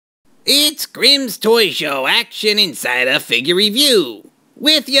It's Grimm's Toy Show Action Insider Figure Review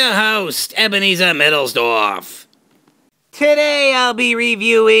with your host, Ebenezer Mittelsdorf. Today I'll be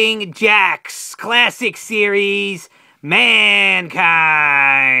reviewing Jakks Classic Series Mankind.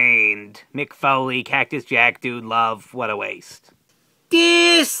 Mick Foley, Cactus Jack, dude, love, what a waste.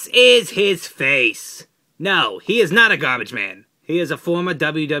 This is his face. No, he is not a garbage man. He is a former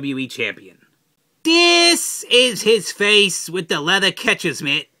WWE champion. This is his face with the leather catcher's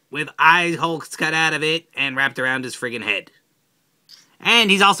mitt with eye holes cut out of it and wrapped around his friggin' head. And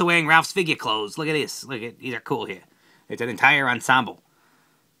he's also wearing Ralph's figure clothes. Look at this. Look at these are cool here. It's an entire ensemble.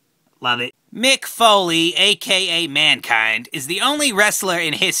 Love it. Mick Foley, aka Mankind, is the only wrestler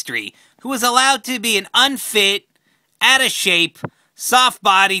in history who was allowed to be an unfit, out of shape,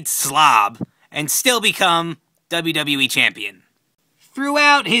 soft-bodied slob and still become WWE champion.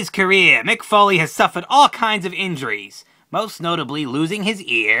 Throughout his career, Mick Foley has suffered all kinds of injuries, most notably losing his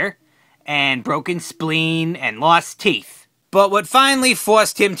ear, and broken spleen, and lost teeth. But what finally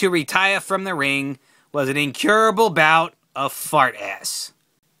forced him to retire from the ring was an incurable bout of fart ass.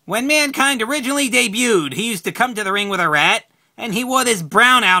 When Mankind originally debuted, he used to come to the ring with a rat, and he wore this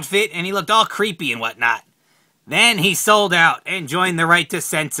brown outfit, and he looked all creepy and whatnot. Then he sold out and joined the Right to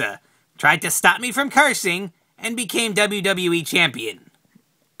Censor, tried to stop me from cursing, and became WWE champion.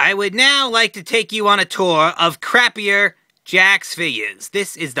 I would now like to take you on a tour of crappier Jakks figures.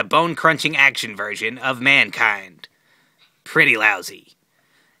 This is the bone-crunching action version of Mankind. Pretty lousy.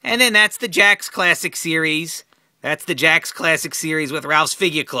 And then that's the Jakks Classic Series. That's the Jakks Classic Series with Ralph's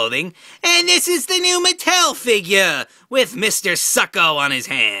figure clothing. And this is the new Mattel figure with Mr. Sucko on his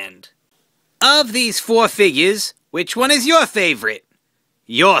hand. Of these four figures, which one is your favorite?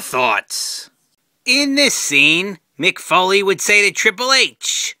 Your thoughts. In this scene, Mick Foley would say to Triple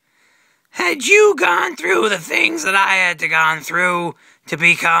H, "Had you gone through the things that I had to gone through to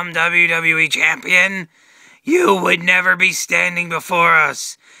become WWE champion, you would never be standing before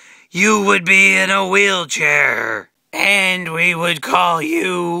us. You would be in a wheelchair, and we would call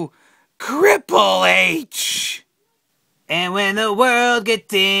you Cripple H. And when the world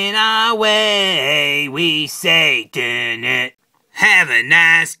gets in our way, we say, dun it. Have a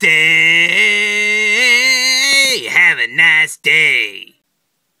nice day. Have a nice day."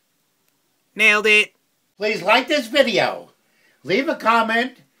 Nailed it. Please like this video, leave a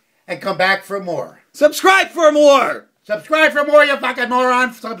comment, and come back for more. Subscribe for more. Subscribe for more, you fucking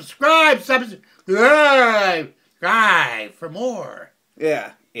moron. Subscribe for more.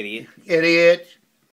 Yeah, idiot. Idiot.